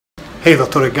Hey,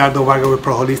 Dr. Edgardo Vargas with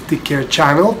Pro Holistic Care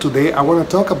channel. Today I want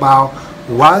to talk about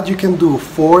what you can do,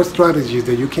 4 strategies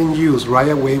that you can use right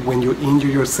away when you injure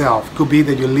yourself. Could be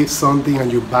that you lift something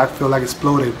and your back feel like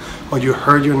exploded, or you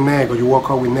hurt your neck, or you walk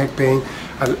out with neck pain,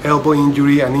 an elbow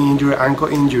injury, a knee injury, ankle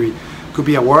injury. Could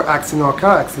be a work accident or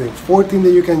car accident. 4 things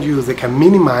that you can use that can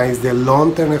minimize the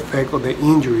long-term effect of the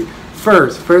injury.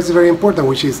 First is very important,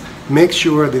 which is make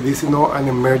sure that this is not an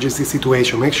emergency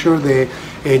situation. Make sure that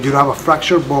you don't have a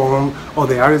fractured bone or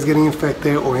the area is getting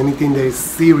infected or anything that is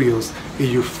serious.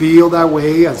 If you feel that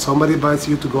way and somebody advises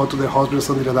you to go to the hospital or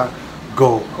something like that,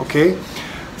 go, okay?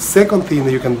 Second thing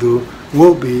that you can do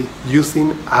will be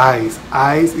using ice.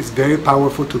 Ice is very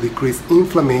powerful to decrease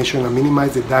inflammation and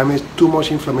minimize the damage too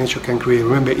much inflammation can create.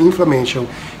 Remember, inflammation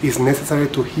is necessary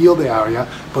to heal the area,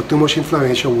 but too much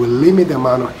inflammation will limit the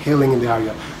amount of healing in the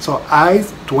area. So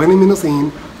ice, 20 minutes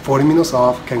in, 40 minutes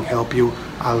off, can help you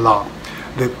a lot.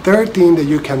 The third thing that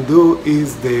you can do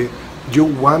is you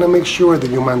want to make sure that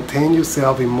you maintain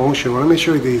yourself in motion. You want to make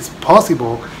sure that it's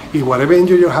possible, if whatever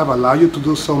injury you have allow you to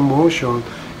do some motion,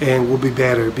 and will be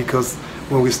better, because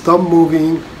when we stop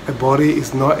moving, the body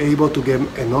is not able to get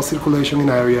enough circulation in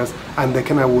areas, and that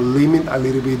will limit a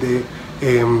little bit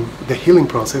the healing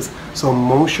process. So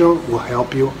motion will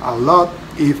help you a lot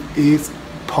if it's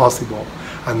possible.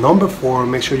 And number 4,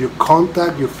 make sure you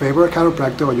contact your favorite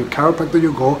chiropractor or your chiropractor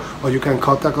you go, or you can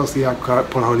contact us here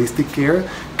for Holistic Care,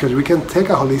 because we can take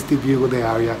a holistic view of the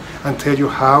area and tell you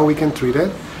how we can treat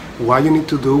it, what you need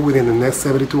to do within the next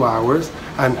 72 hours,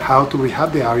 and how to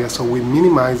rehab the area so we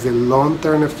minimize the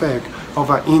long-term effect of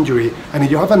an injury. And if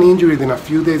you have an injury, then a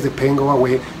few days the pain go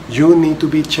away, you need to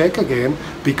be checked again,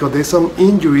 because there's some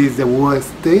injuries that will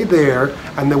stay there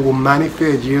and they will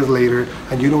manifest years later,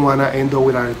 and you don't want to end up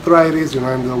with arthritis, you don't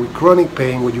want to end up with chronic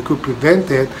pain, where you could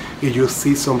prevent it if you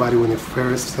see somebody within the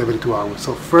first 72 hours.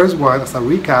 So first one, as a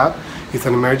recap, it's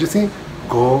an emergency,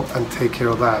 go and take care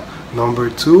of that. Number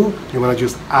 2, you want to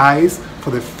use ice for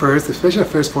the especially the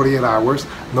first 48 hours.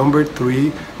 Number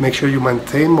 3, make sure you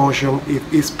maintain motion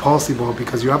if it's possible,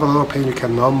 because you have a lot of pain, you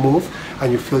cannot move,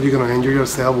 and you feel you're going to injure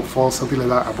yourself or fall, something like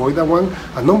that. Avoid that one.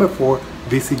 And number 4,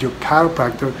 visit your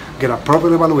chiropractor, get a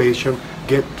proper evaluation,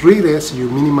 get treated so you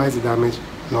minimize the damage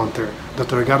long term.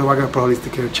 Dr. Edgardo Vargas, Pro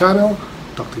Holistic Care channel.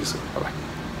 Talk to you soon. Bye-bye.